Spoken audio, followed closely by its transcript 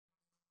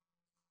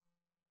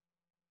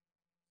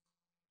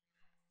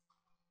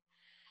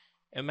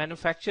A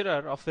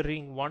manufacturer of a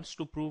ring wants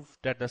to prove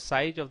that the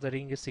size of the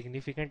ring is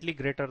significantly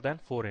greater than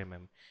 4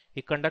 mm.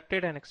 He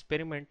conducted an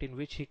experiment in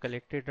which he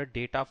collected the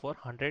data for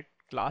 100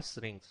 glass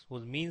rings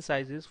whose mean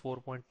size is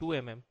 4.2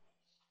 mm.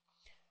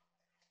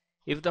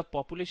 If the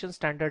population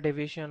standard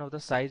deviation of the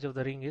size of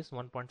the ring is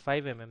 1.5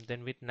 mm,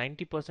 then with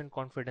 90%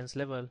 confidence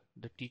level,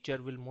 the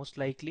teacher will most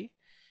likely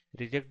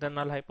reject the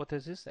null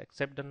hypothesis,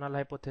 accept the null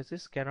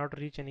hypothesis, cannot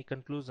reach any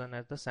conclusion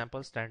as the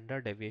sample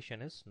standard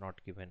deviation is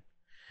not given.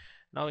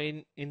 Now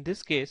in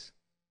this case,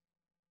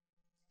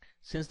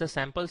 since the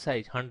sample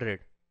size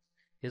 100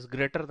 is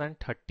greater than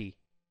 30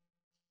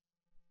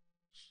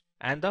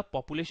 and the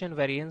population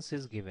variance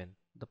is given,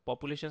 the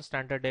population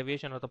standard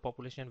deviation or the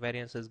population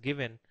variance is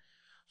given,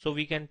 so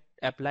we can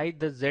apply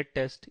the Z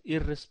test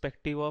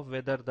irrespective of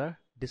whether the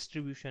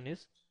distribution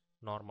is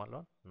normal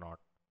or not.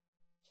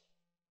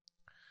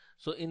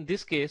 So in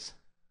this case,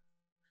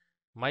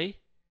 my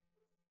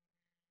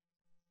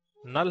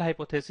null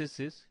hypothesis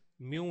is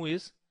mu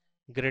is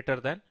greater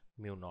than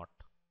mu naught,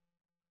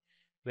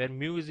 where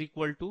mu is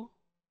equal to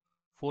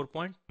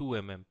 4.2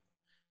 mm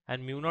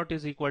and mu naught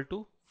is equal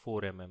to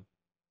 4 mm.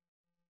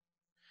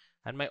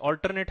 And my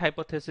alternate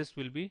hypothesis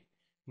will be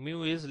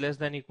mu is less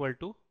than equal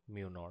to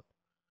mu naught.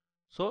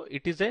 So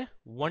it is a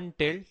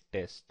one-tailed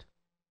test.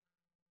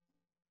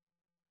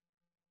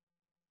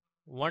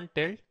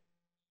 One-tailed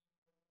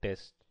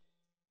test.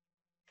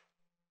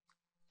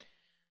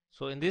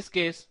 So in this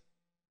case,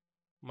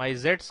 my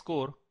Z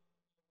score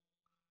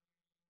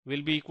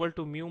will be equal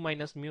to mu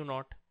minus mu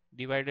naught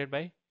divided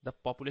by the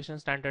population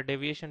standard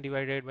deviation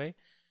divided by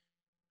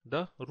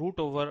the root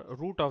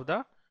of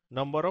the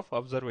number of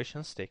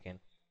observations taken.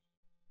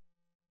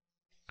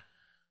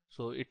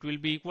 So it will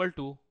be equal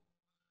to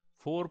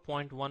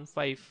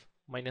 4.15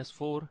 minus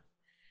 4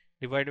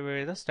 divided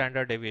by the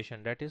standard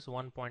deviation, that is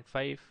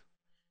 1.5,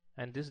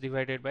 and this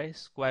divided by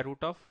square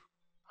root of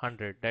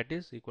 100, that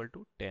is equal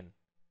to 10.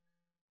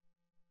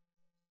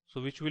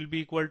 So which will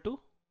be equal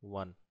to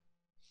 1.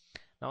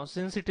 Now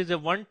since it is a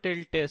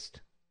one-tailed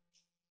test,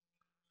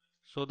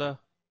 so the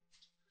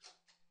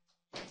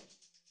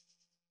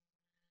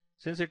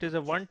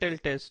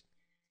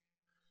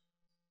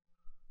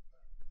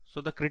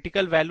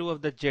critical value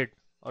of the Z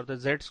or the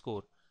Z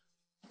score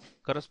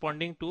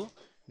corresponding to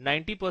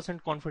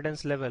 90%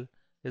 confidence level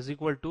is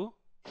equal to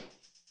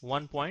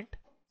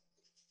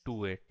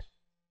 1.28.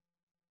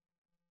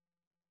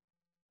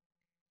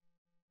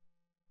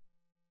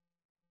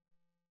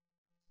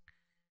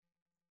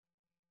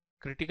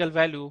 Critical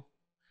value,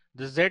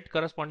 the Z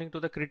corresponding to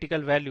the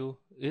critical value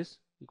is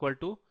equal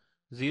to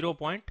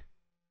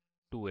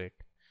 0.28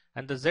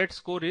 and the Z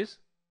score is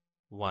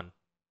 1.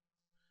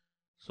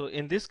 So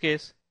in this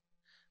case,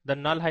 the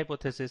null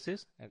hypothesis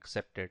is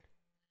accepted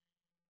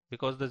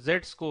because the Z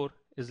score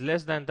is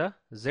less than the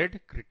Z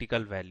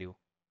critical value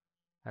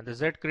and the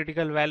Z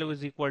critical value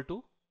is equal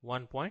to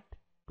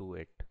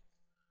 1.28.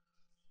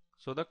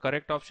 So the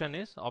correct option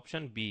is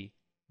option B,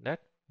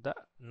 that the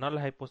null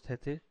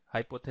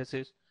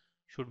hypothesis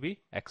should be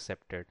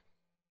accepted.